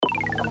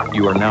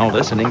You are now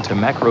listening to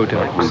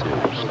Macrodose.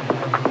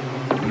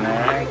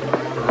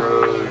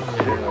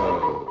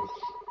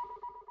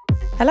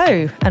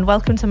 Hello, and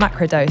welcome to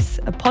Macrodose,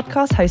 a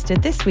podcast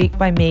hosted this week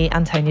by me,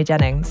 Antonia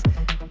Jennings,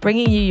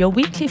 bringing you your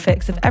weekly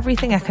fix of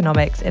everything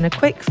economics in a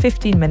quick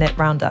 15-minute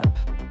roundup.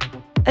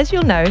 As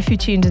you'll know if you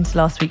tuned into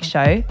last week's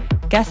show,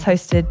 guest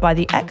hosted by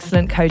the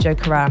excellent Kojo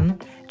Karan,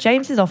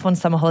 James is off on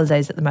summer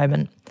holidays at the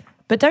moment.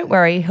 But don't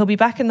worry, he'll be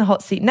back in the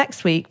hot seat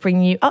next week,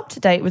 bringing you up to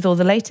date with all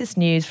the latest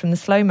news from the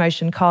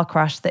slow-motion car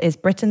crash that is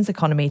Britain's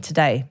economy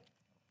today.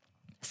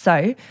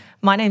 So,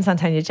 my name's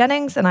Antonia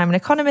Jennings, and I'm an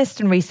economist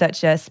and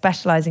researcher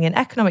specialising in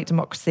economic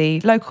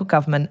democracy, local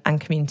government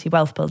and community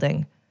wealth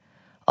building.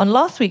 On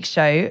last week's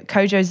show,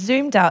 Kojo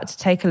zoomed out to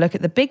take a look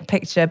at the big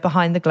picture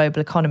behind the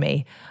global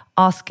economy,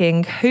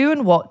 asking who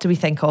and what do we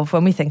think of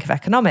when we think of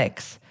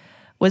economics?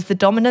 Was the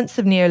dominance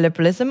of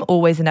neoliberalism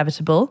always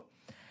inevitable?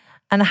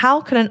 And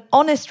how can an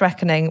honest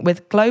reckoning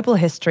with global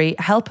history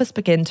help us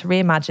begin to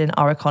reimagine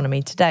our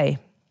economy today?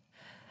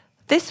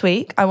 This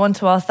week, I want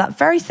to ask that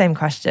very same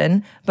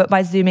question, but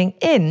by zooming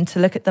in to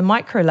look at the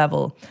micro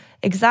level,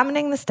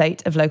 examining the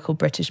state of local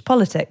British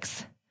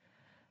politics.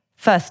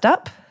 First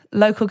up,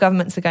 local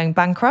governments are going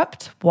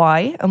bankrupt.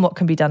 Why and what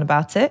can be done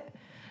about it?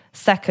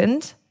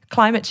 Second,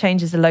 climate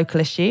change is a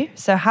local issue,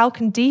 so how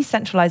can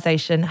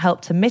decentralisation help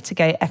to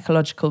mitigate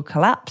ecological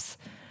collapse?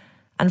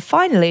 And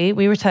finally,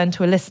 we return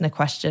to a listener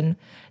question.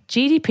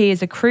 GDP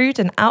is a crude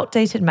and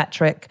outdated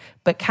metric,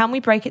 but can we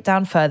break it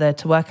down further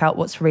to work out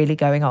what's really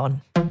going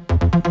on?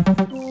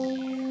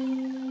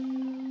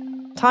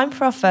 Time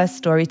for our first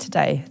story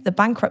today, the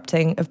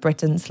bankrupting of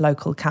Britain's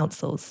local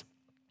councils.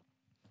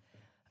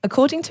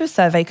 According to a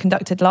survey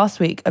conducted last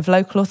week of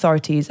local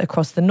authorities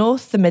across the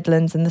North, the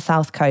Midlands and the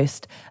South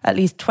Coast, at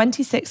least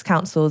 26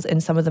 councils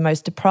in some of the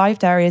most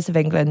deprived areas of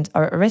England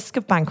are at risk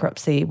of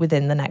bankruptcy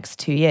within the next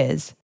 2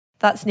 years.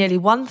 That's nearly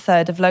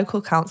 1/3 of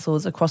local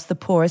councils across the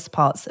poorest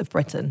parts of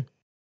Britain.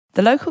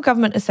 The Local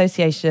Government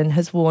Association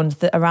has warned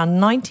that around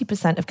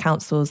 90% of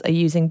councils are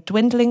using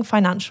dwindling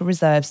financial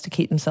reserves to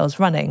keep themselves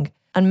running,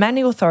 and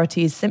many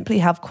authorities simply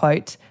have,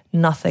 quote,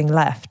 nothing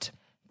left.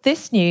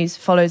 This news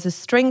follows a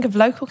string of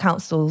local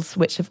councils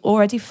which have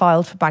already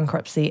filed for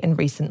bankruptcy in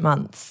recent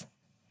months.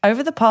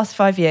 Over the past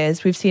 5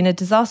 years, we've seen a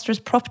disastrous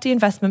property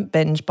investment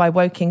binge by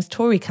Woking's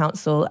Tory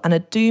Council and a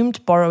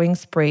doomed borrowing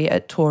spree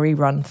at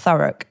Tory-run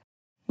Thurrock.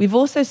 We've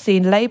also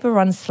seen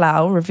Labour-run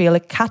Slough reveal a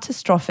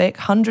catastrophic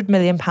 £100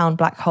 million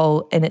black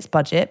hole in its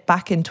budget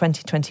back in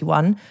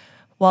 2021,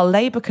 while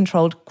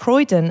Labour-controlled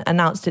Croydon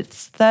announced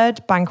its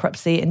third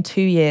bankruptcy in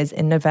 2 years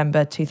in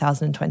November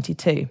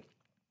 2022.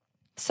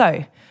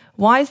 So,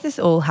 why is this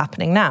all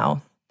happening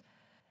now?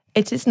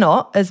 It is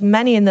not, as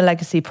many in the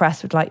legacy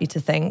press would like you to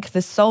think,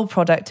 the sole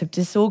product of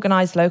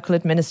disorganised local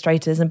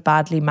administrators and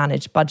badly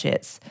managed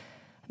budgets.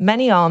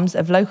 Many arms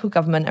of local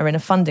government are in a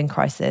funding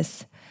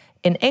crisis.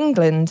 In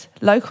England,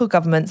 local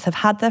governments have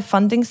had their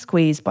funding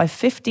squeezed by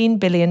 £15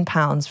 billion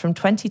from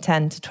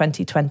 2010 to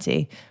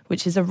 2020,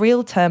 which is a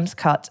real terms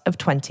cut of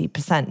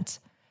 20%.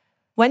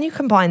 When you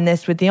combine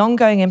this with the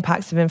ongoing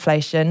impacts of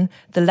inflation,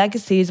 the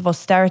legacies of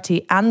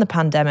austerity and the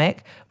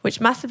pandemic,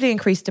 which massively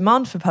increased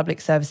demand for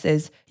public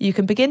services, you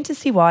can begin to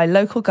see why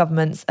local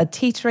governments are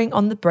teetering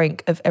on the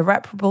brink of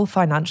irreparable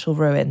financial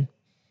ruin.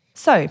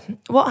 So,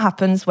 what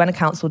happens when a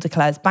council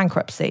declares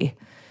bankruptcy?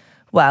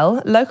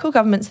 Well, local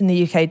governments in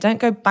the UK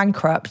don't go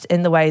bankrupt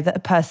in the way that a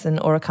person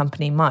or a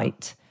company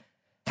might.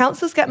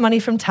 Councils get money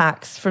from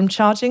tax, from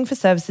charging for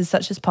services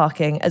such as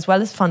parking, as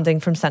well as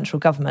funding from central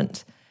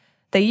government.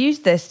 They use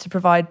this to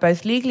provide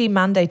both legally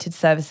mandated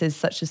services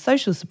such as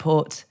social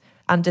support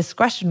and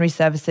discretionary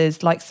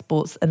services like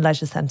sports and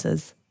leisure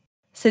centres.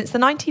 Since the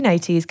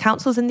 1980s,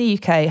 councils in the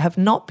UK have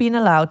not been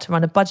allowed to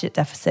run a budget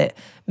deficit,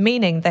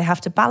 meaning they have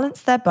to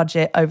balance their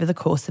budget over the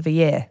course of a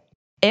year.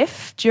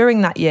 If,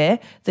 during that year,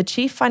 the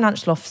chief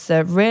financial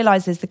officer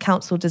realises the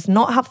council does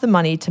not have the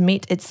money to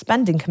meet its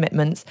spending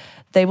commitments,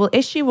 they will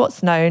issue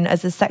what's known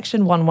as a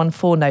Section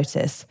 114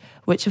 notice,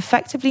 which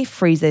effectively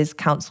freezes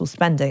council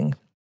spending.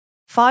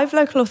 5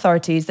 local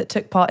authorities that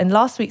took part in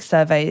last week's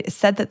survey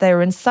said that they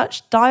were in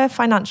such dire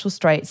financial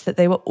straits that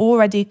they were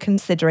already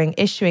considering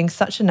issuing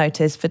such a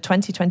notice for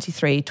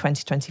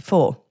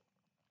 2023-2024.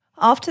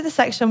 After the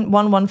Section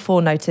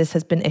 114 notice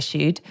has been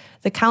issued,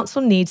 the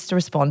council needs to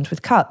respond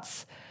with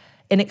cuts.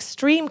 In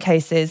extreme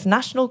cases,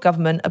 national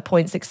government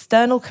appoints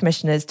external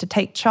commissioners to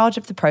take charge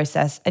of the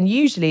process, and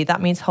usually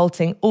that means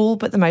halting all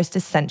but the most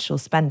essential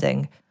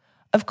spending.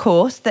 Of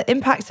course, the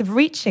impacts of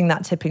reaching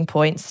that tipping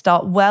point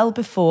start well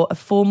before a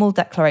formal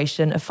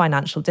declaration of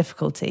financial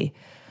difficulty.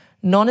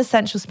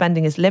 Non-essential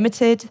spending is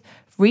limited,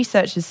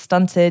 research is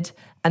stunted,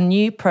 and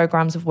new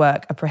programmes of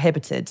work are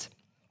prohibited.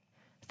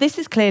 This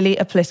is clearly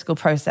a political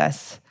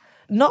process,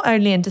 not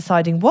only in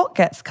deciding what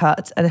gets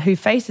cut and who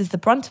faces the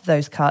brunt of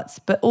those cuts,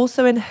 but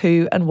also in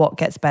who and what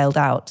gets bailed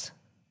out.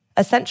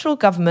 A central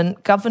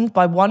government governed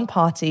by one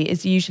party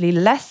is usually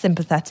less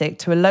sympathetic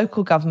to a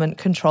local government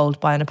controlled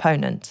by an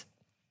opponent.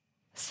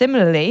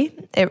 Similarly,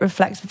 it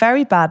reflects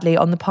very badly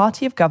on the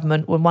party of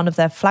government when one of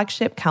their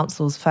flagship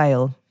councils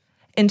fail.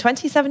 In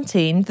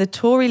 2017, the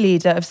Tory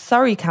leader of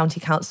Surrey County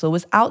Council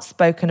was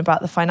outspoken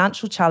about the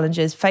financial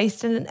challenges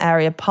faced in an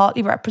area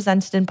partly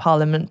represented in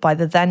Parliament by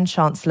the then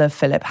Chancellor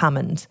Philip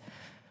Hammond.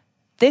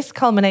 This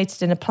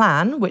culminated in a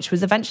plan, which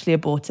was eventually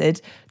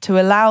aborted,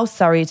 to allow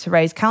Surrey to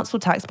raise council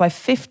tax by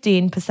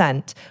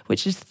 15%,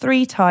 which is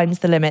 3 times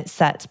the limit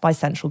set by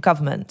central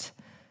government.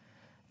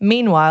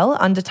 Meanwhile,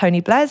 under Tony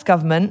Blair's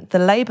government, the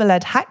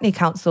Labour-led Hackney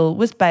Council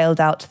was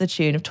bailed out to the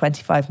tune of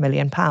 £25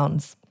 million.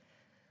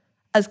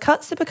 As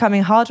cuts are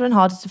becoming harder and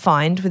harder to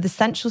find, with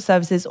essential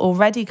services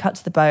already cut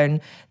to the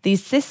bone,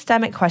 these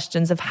systemic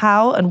questions of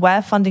how and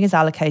where funding is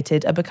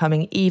allocated are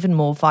becoming even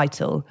more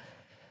vital.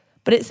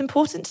 But it's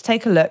important to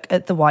take a look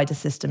at the wider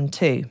system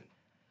too.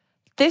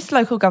 This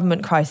local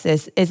government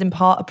crisis is in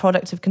part a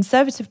product of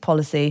Conservative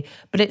policy,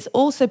 but it's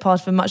also part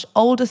of a much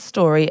older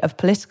story of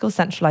political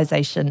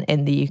centralisation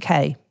in the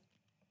UK.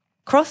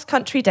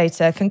 Cross-country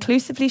data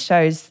conclusively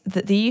shows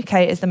that the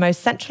UK is the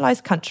most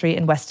centralised country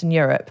in Western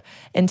Europe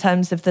in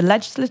terms of the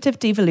legislative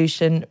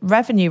devolution,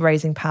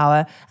 revenue-raising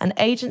power and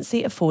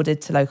agency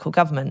afforded to local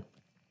government.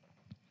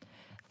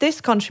 This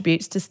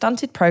contributes to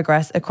stunted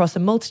progress across a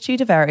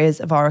multitude of areas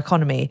of our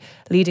economy,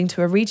 leading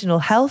to a regional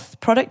health,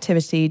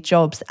 productivity,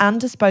 jobs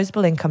and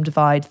disposable income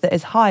divide that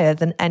is higher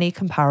than any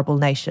comparable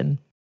nation.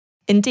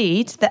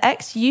 Indeed, the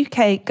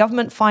ex-UK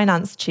government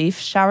finance chief,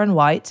 Sharon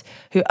White,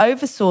 who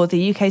oversaw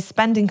the UK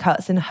spending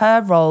cuts in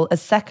her role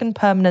as second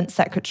permanent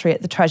secretary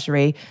at the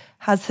Treasury,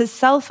 has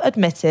herself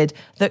admitted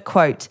that,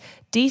 quote,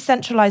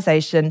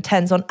 decentralisation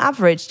tends on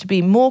average to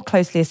be more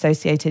closely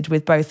associated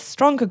with both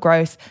stronger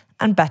growth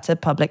and better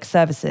public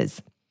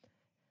services.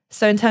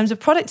 So in terms of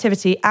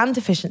productivity and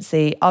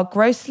efficiency, our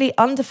grossly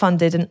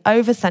underfunded and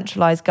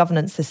over-centralised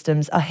governance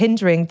systems are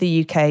hindering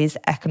the UK's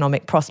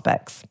economic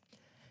prospects.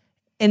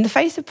 In the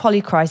face of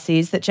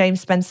polycrises that James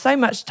spends so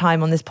much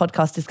time on this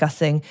podcast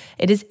discussing,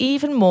 it is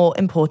even more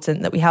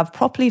important that we have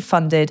properly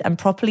funded and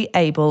properly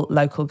able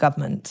local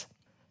government.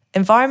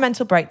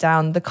 Environmental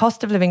breakdown, the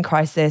cost of living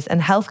crisis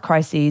and health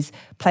crises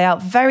play out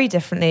very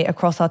differently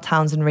across our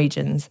towns and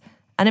regions.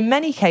 And in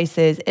many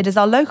cases, it is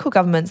our local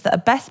governments that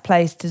are best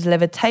placed to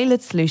deliver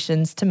tailored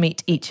solutions to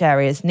meet each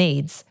area's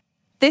needs.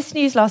 This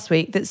news last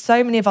week that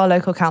so many of our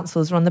local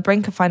councils are on the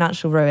brink of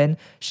financial ruin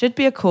should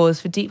be a cause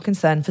for deep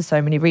concern for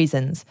so many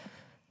reasons.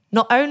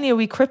 Not only are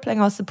we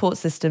crippling our support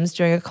systems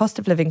during a cost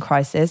of living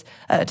crisis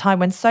at a time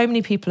when so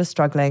many people are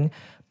struggling,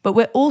 but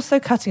we're also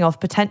cutting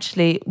off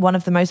potentially one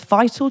of the most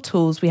vital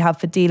tools we have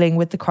for dealing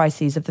with the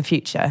crises of the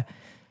future.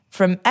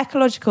 From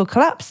ecological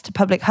collapse to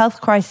public health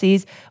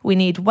crises, we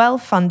need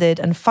well-funded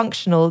and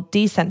functional,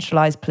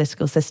 decentralised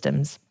political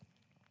systems.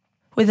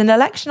 With an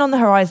election on the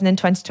horizon in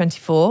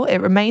 2024, it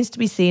remains to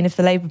be seen if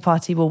the Labour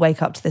Party will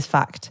wake up to this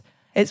fact.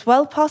 It's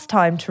well past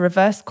time to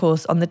reverse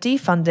course on the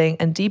defunding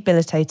and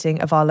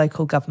debilitating of our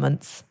local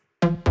governments.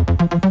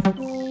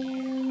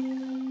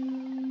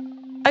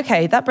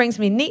 Okay, that brings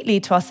me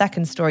neatly to our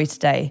second story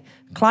today.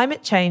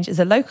 Climate change is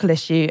a local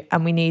issue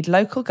and we need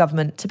local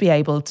government to be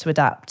able to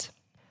adapt.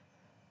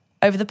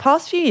 Over the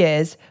past few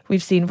years,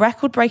 we've seen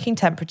record-breaking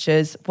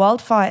temperatures,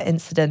 wildfire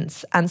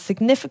incidents, and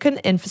significant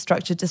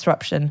infrastructure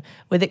disruption,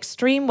 with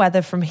extreme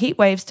weather from heat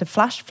waves to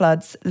flash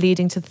floods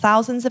leading to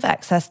thousands of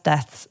excess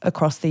deaths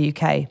across the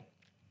UK.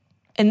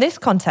 In this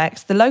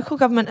context, the Local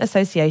Government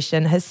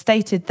Association has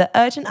stated that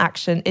urgent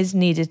action is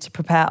needed to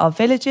prepare our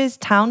villages,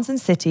 towns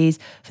and cities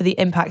for the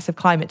impacts of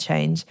climate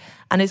change,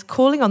 and is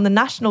calling on the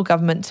national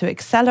government to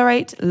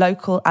accelerate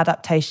local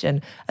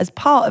adaptation as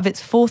part of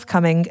its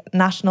forthcoming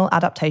National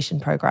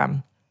Adaptation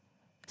Programme.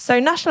 So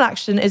national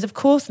action is of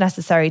course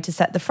necessary to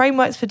set the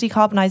frameworks for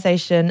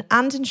decarbonisation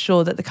and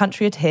ensure that the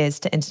country adheres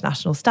to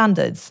international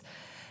standards.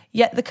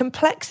 Yet the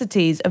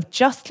complexities of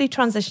justly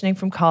transitioning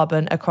from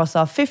carbon across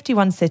our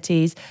 51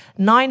 cities,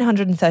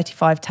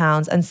 935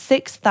 towns and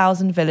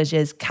 6,000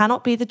 villages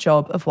cannot be the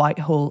job of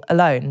Whitehall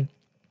alone.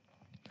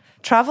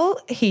 Travel,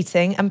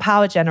 heating and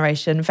power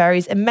generation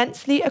varies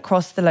immensely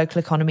across the local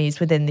economies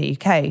within the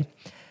UK.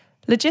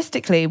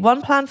 Logistically,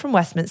 one plan from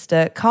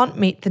Westminster can't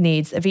meet the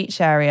needs of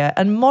each area,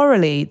 and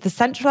morally, the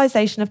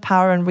centralisation of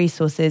power and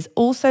resources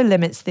also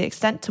limits the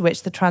extent to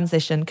which the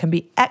transition can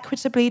be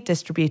equitably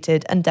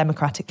distributed and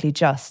democratically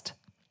just.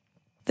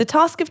 The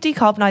task of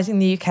decarbonising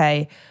the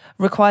UK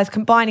requires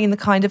combining the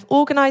kind of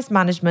organised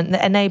management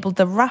that enabled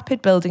the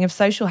rapid building of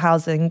social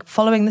housing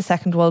following the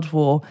Second World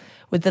War,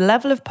 with the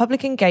level of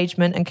public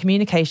engagement and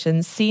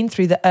communications seen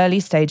through the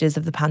early stages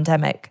of the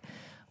pandemic.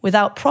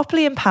 Without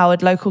properly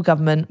empowered local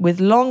government with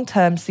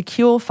long-term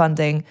secure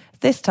funding,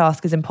 this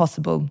task is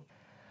impossible.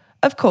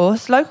 Of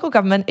course, local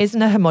government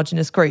isn't a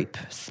homogenous group.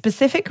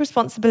 Specific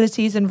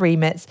responsibilities and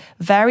remits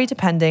vary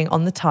depending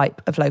on the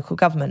type of local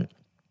government.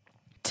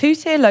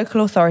 Two-tier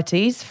local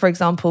authorities, for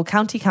example,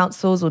 county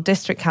councils or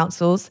district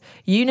councils,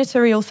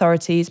 unitary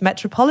authorities,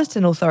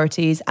 metropolitan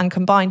authorities, and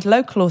combined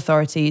local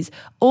authorities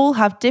all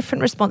have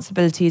different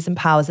responsibilities and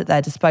powers at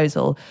their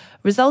disposal,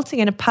 resulting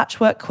in a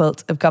patchwork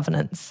quilt of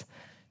governance.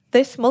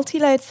 This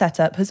multi-layered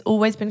setup has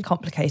always been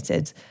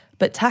complicated,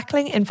 but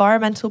tackling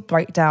environmental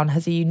breakdown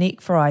has a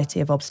unique variety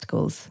of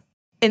obstacles.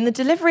 In the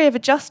delivery of a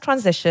just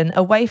transition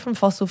away from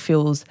fossil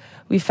fuels,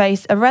 we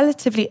face a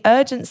relatively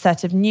urgent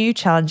set of new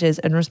challenges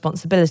and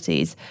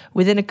responsibilities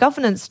within a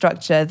governance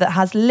structure that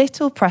has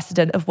little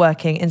precedent of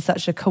working in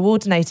such a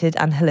coordinated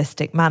and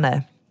holistic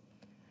manner.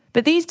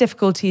 But these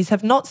difficulties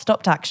have not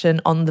stopped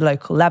action on the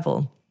local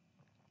level.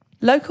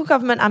 Local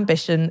government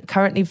ambition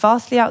currently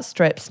vastly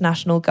outstrips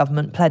national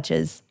government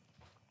pledges.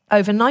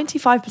 Over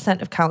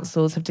 95% of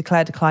councils have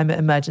declared a climate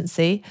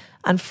emergency,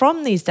 and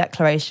from these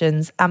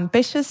declarations,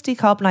 ambitious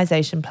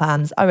decarbonisation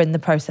plans are in the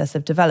process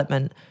of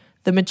development,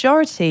 the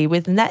majority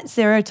with net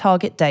zero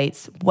target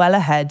dates well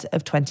ahead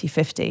of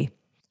 2050.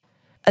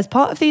 As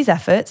part of these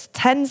efforts,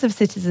 tens of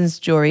citizens'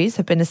 juries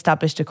have been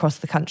established across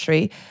the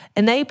country,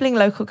 enabling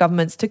local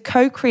governments to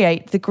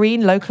co-create the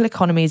green local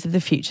economies of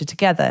the future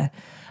together,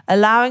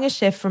 allowing a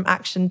shift from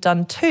action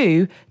done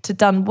to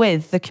done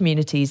with the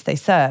communities they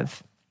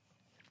serve.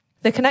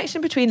 The connection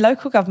between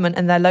local government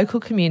and their local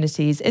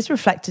communities is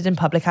reflected in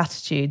public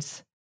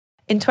attitudes.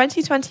 In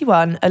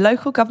 2021, a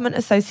local government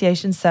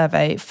association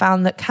survey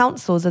found that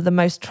councils are the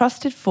most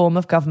trusted form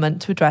of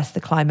government to address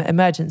the climate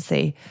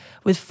emergency,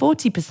 with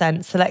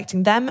 40%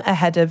 selecting them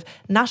ahead of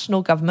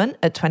national government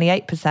at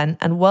 28%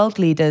 and world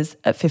leaders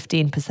at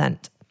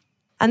 15%.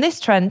 And this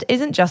trend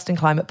isn't just in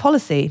climate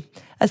policy.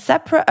 A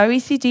separate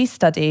OECD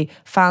study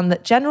found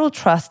that general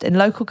trust in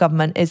local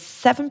government is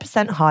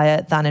 7%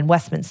 higher than in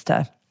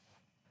Westminster.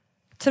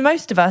 To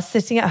most of us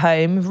sitting at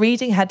home,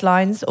 reading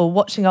headlines or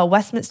watching our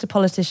Westminster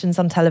politicians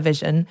on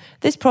television,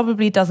 this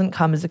probably doesn't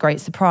come as a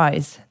great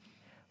surprise.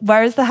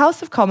 Whereas the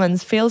House of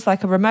Commons feels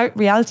like a remote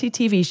reality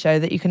TV show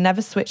that you can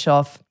never switch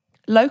off,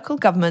 local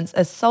governments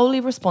are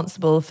solely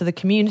responsible for the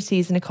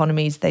communities and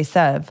economies they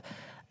serve,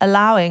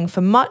 allowing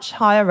for much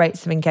higher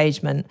rates of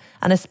engagement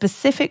and a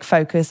specific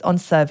focus on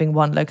serving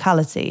one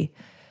locality.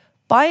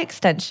 By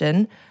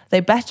extension, they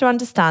better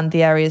understand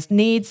the area's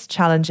needs,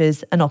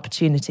 challenges, and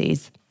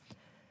opportunities.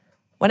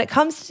 When it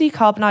comes to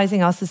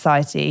decarbonising our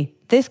society,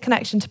 this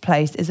connection to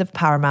place is of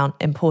paramount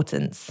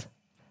importance.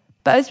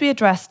 But as we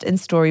addressed in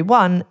Story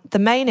 1, the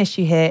main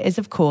issue here is,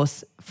 of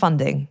course,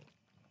 funding.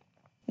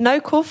 No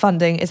core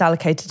funding is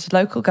allocated to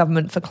local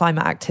government for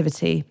climate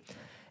activity.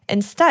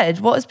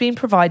 Instead, what has been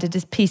provided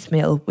is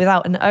piecemeal,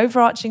 without an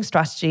overarching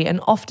strategy and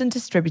often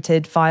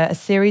distributed via a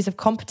series of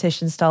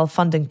competition-style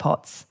funding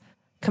pots.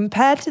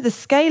 Compared to the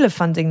scale of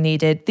funding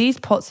needed, these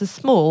pots are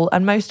small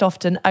and most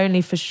often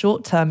only for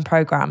short-term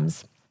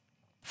programmes.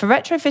 For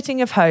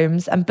retrofitting of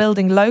homes and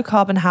building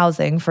low-carbon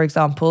housing, for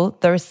example,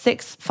 there are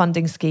 6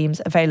 funding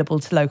schemes available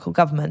to local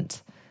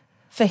government.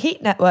 For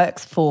heat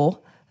networks, 4,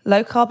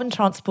 low-carbon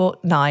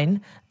transport,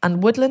 9,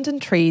 and woodland and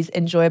trees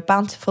enjoy a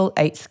bountiful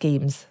 8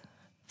 schemes.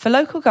 For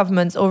local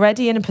governments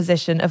already in a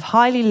position of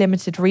highly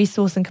limited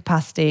resource and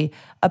capacity,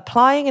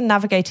 applying and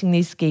navigating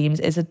these schemes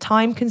is a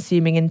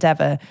time-consuming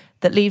endeavour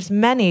that leaves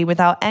many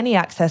without any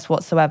access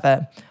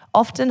whatsoever,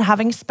 often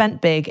having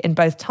spent big in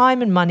both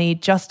time and money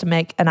just to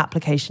make an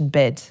application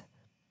bid.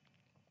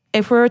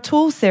 If we're at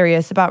all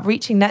serious about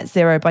reaching net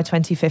zero by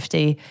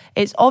 2050,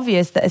 it's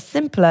obvious that a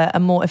simpler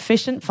and more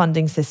efficient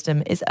funding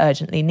system is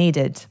urgently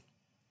needed.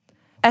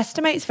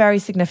 Estimates vary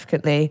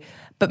significantly,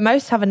 but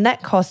most have a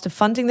net cost of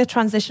funding the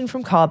transition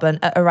from carbon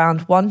at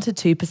around 1 to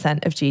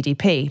 2% of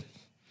GDP.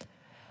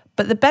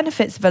 But the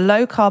benefits of a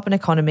low-carbon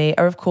economy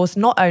are, of course,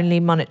 not only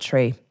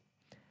monetary.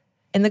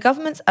 In the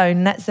government's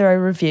own net zero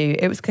review,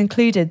 it was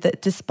concluded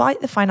that despite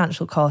the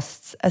financial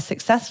costs, a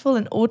successful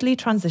and orderly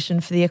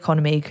transition for the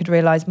economy could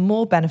realise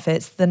more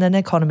benefits than an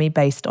economy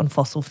based on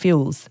fossil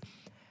fuels.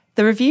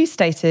 The review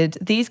stated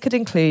these could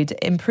include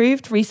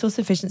improved resource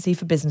efficiency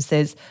for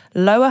businesses,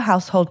 lower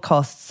household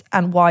costs,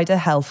 and wider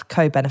health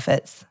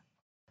co-benefits.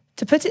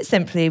 To put it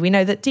simply, we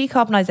know that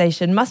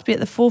decarbonisation must be at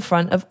the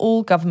forefront of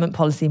all government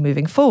policy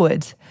moving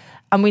forward.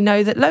 And we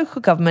know that local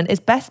government is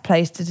best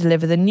placed to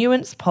deliver the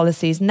nuanced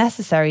policies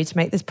necessary to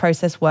make this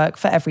process work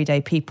for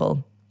everyday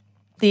people.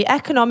 The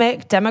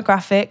economic,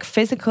 demographic,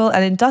 physical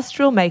and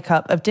industrial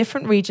makeup of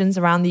different regions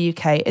around the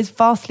UK is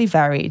vastly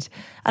varied,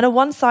 and a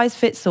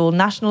one-size-fits-all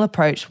national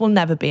approach will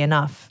never be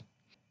enough.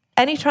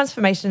 Any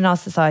transformation in our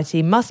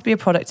society must be a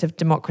product of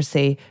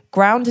democracy,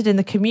 grounded in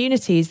the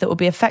communities that will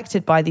be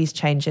affected by these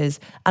changes,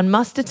 and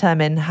must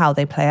determine how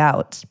they play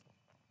out.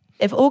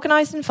 If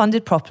organised and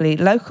funded properly,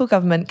 local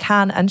government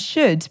can and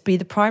should be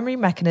the primary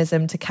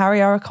mechanism to carry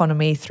our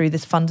economy through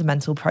this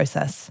fundamental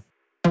process.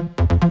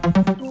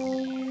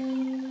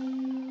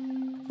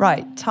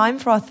 Right, time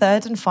for our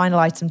third and final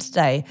item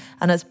today,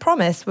 and as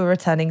promised, we're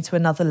returning to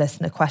another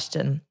listener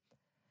question.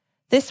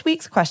 This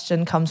week's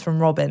question comes from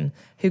Robin,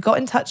 who got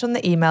in touch on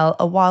the email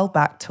a while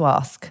back to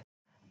ask,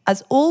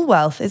 as all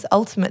wealth is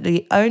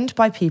ultimately owned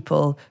by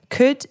people,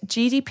 could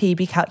GDP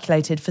be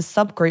calculated for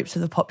subgroups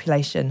of the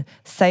population,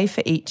 say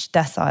for each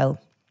decile?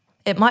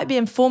 It might be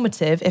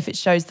informative if it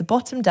shows the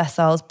bottom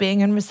deciles being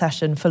in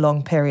recession for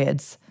long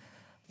periods.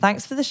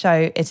 Thanks for the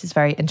show, it is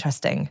very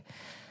interesting.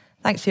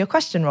 Thanks for your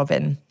question,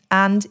 Robin,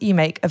 and you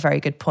make a very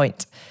good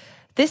point.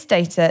 This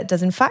data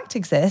does in fact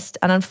exist,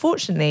 and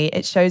unfortunately,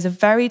 it shows a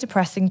very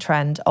depressing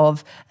trend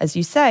of, as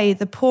you say,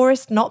 the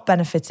poorest not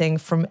benefiting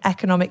from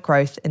economic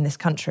growth in this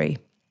country.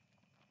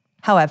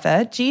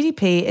 However,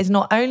 GDP is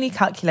not only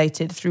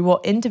calculated through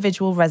what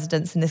individual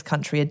residents in this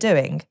country are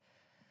doing.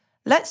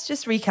 Let's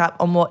just recap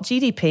on what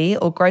GDP,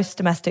 or gross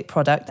domestic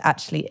product,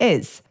 actually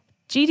is.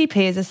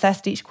 GDP is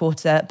assessed each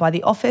quarter by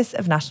the Office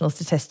of National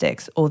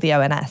Statistics, or the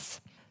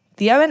ONS.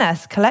 The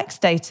ONS collects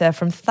data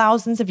from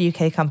thousands of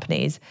UK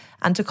companies,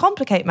 and to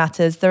complicate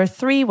matters, there are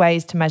 3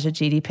 ways to measure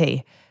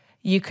GDP.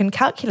 You can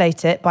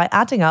calculate it by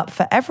adding up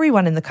for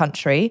everyone in the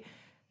country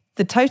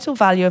the total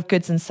value of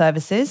goods and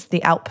services,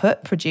 the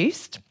output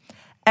produced,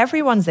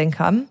 everyone's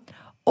income,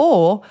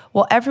 or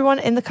what everyone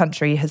in the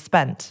country has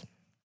spent.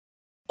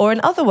 Or in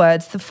other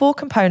words, the 4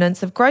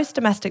 components of gross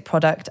domestic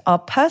product are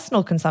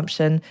personal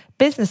consumption,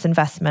 business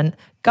investment,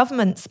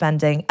 government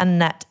spending, and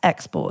net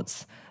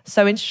exports.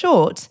 So in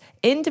short,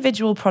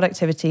 individual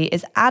productivity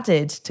is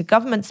added to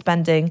government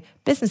spending,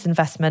 business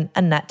investment,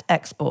 and net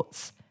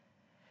exports.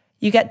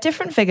 You get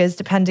different figures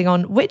depending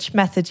on which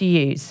method you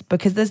use,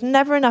 because there's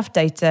never enough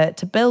data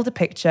to build a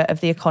picture of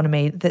the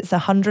economy that's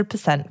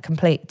 100%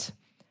 complete.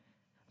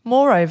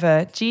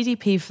 Moreover,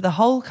 GDP for the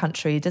whole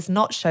country does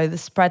not show the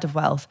spread of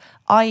wealth,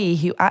 i.e.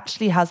 who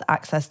actually has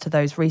access to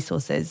those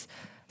resources.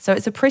 So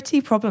it's a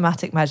pretty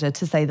problematic measure,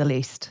 to say the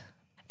least.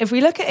 If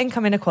we look at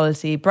income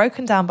inequality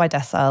broken down by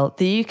decile,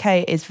 the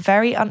UK is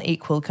very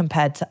unequal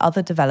compared to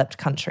other developed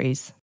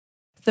countries.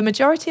 The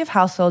majority of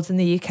households in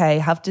the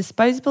UK have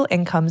disposable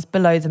incomes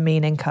below the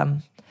mean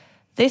income.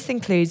 This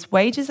includes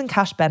wages and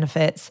cash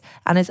benefits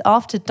and is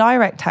after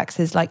direct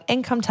taxes like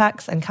income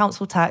tax and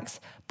council tax,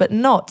 but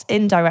not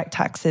indirect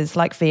taxes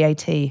like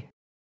VAT.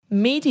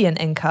 Median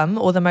income,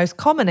 or the most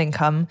common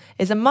income,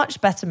 is a much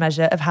better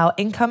measure of how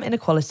income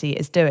inequality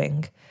is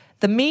doing.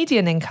 The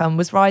median income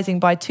was rising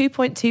by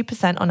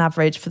 2.2% on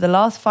average for the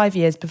last 5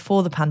 years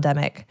before the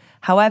pandemic.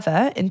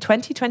 However, in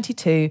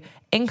 2022,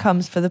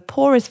 incomes for the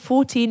poorest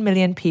 14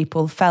 million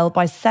people fell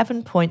by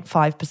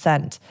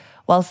 7.5%,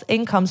 whilst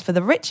incomes for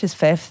the richest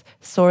fifth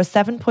saw a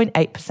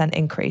 7.8%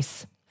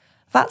 increase.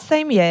 That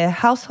same year,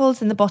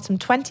 households in the bottom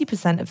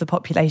 20% of the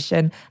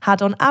population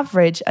had on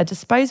average a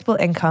disposable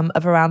income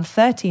of around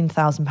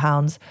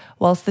 £13,000,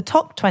 whilst the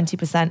top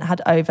 20%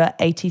 had over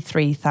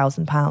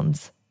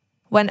 £83,000.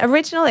 When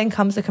original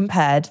incomes are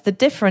compared, the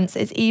difference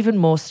is even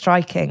more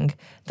striking.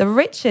 The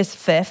richest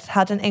fifth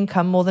had an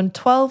income more than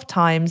 12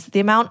 times the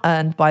amount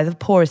earned by the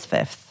poorest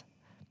fifth.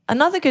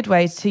 Another good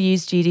way to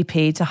use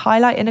GDP to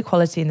highlight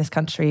inequality in this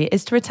country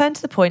is to return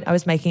to the point I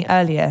was making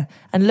earlier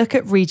and look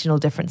at regional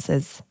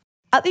differences.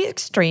 At the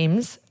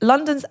extremes,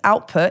 London's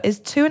output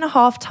is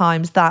 2.5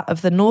 times that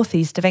of the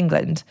northeast of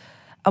England.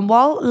 And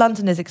while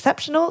London is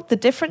exceptional, the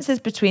differences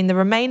between the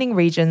remaining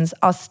regions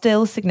are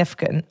still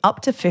significant,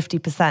 up to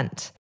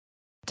 50%.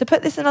 To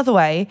put this another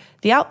way,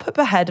 the output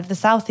per head of the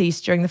South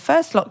East during the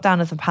first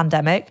lockdown of the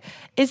pandemic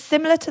is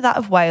similar to that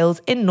of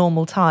Wales in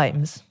normal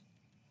times.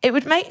 It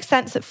would make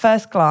sense at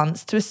first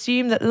glance to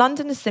assume that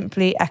London is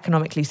simply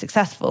economically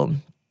successful.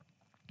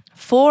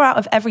 4 out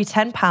of every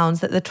 £10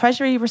 that the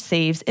Treasury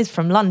receives is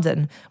from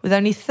London, with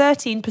only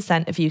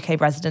 13% of UK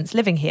residents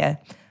living here,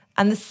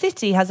 and the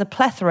city has a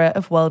plethora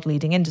of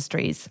world-leading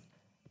industries.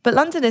 But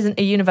London isn't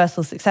a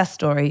universal success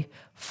story.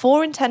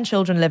 4 in 10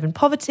 children live in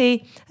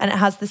poverty, and it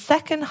has the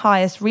second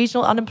highest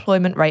regional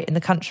unemployment rate in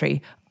the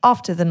country,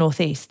 after the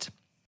North East.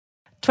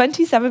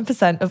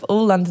 27% of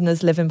all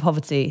Londoners live in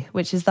poverty,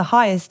 which is the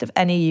highest of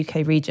any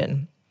UK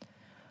region.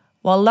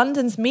 While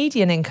London's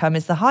median income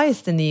is the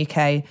highest in the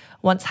UK,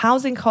 once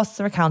housing costs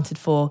are accounted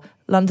for,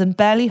 London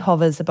barely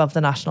hovers above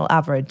the national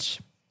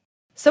average.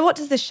 So what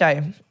does this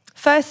show?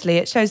 Firstly,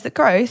 it shows that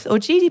growth, or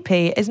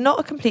GDP, is not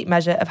a complete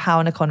measure of how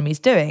an economy is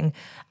doing,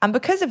 and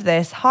because of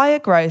this, higher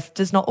growth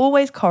does not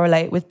always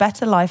correlate with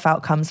better life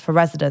outcomes for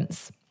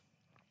residents.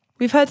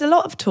 We've heard a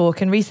lot of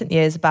talk in recent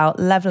years about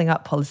levelling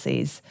up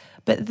policies,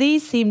 but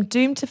these seem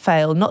doomed to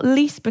fail, not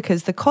least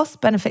because the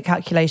cost-benefit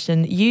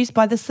calculation used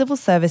by the civil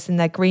service in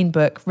their Green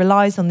Book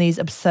relies on these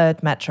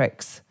absurd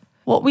metrics.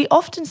 What we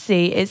often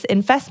see is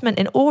investment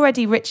in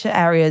already richer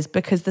areas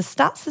because the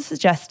stats are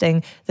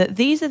suggesting that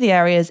these are the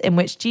areas in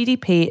which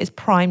GDP is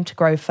primed to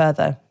grow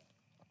further.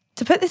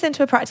 To put this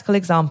into a practical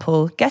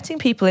example, getting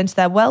people into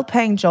their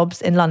well-paying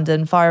jobs in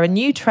London via a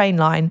new train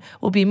line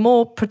will be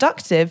more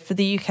productive for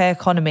the UK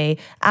economy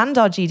and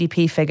our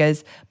GDP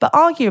figures, but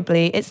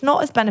arguably it's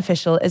not as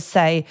beneficial as,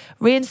 say,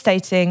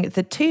 reinstating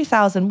the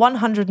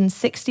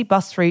 2,160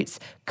 bus routes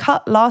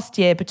cut last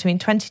year between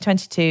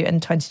 2022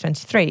 and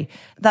 2023.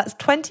 That's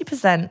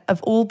 20%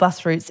 of all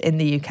bus routes in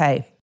the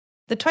UK.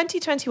 The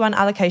 2021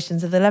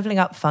 allocations of the Levelling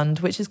Up Fund,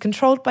 which is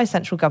controlled by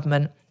central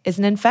government, is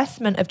an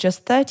investment of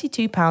just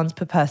 £32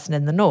 per person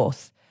in the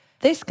north.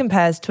 This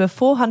compares to a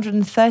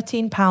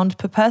 £413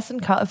 per person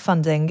cut of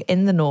funding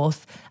in the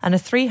north and a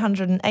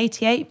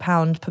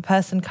 £388 per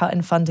person cut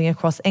in funding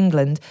across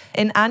England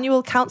in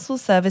annual council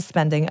service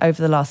spending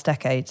over the last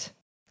decade.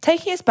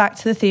 Taking us back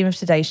to the theme of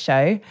today's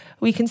show,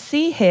 we can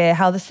see here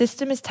how the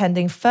system is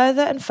tending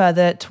further and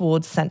further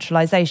towards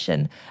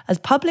centralisation, as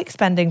public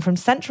spending from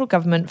central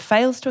government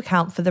fails to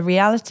account for the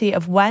reality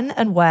of when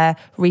and where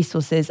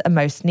resources are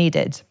most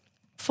needed.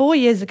 4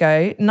 years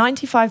ago,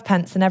 95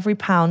 pence in every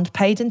pound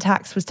paid in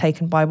tax was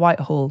taken by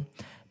Whitehall.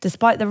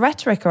 Despite the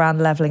rhetoric around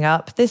levelling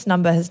up, this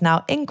number has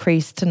now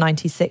increased to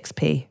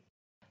 96p.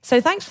 So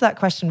thanks for that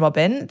question,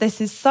 Robin. This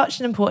is such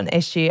an important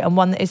issue and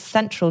one that is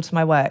central to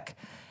my work.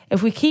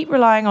 If we keep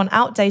relying on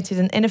outdated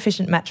and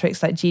inefficient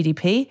metrics like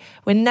GDP,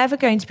 we're never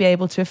going to be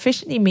able to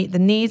efficiently meet the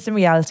needs and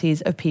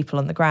realities of people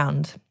on the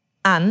ground.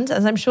 And,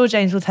 as I'm sure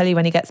James will tell you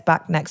when he gets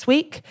back next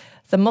week,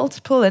 the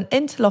multiple and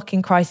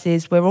interlocking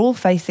crises we're all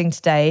facing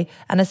today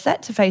and are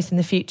set to face in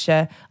the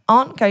future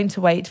aren't going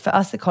to wait for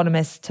us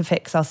economists to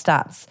fix our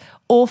stats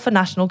or for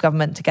national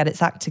government to get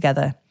its act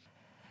together.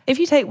 If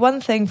you take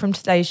one thing from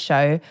today's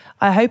show,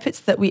 I hope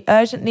it's that we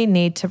urgently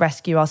need to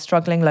rescue our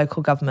struggling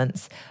local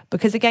governments,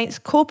 because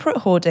against corporate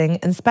hoarding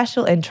and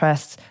special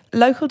interests,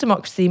 local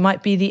democracy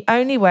might be the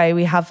only way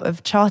we have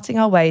of charting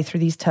our way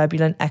through these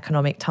turbulent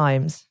economic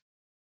times.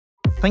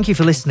 Thank you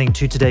for listening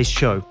to today's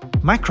show.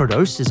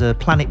 Macrodose is a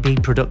Planet B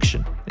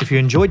production. If you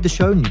enjoyed the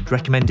show and you'd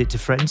recommend it to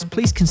friends,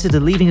 please consider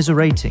leaving us a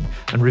rating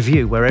and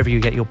review wherever you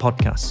get your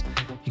podcasts.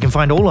 You can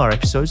find all our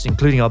episodes,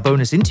 including our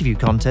bonus interview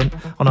content,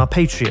 on our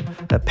Patreon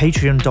at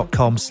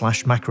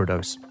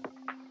patreon.com/macrodose.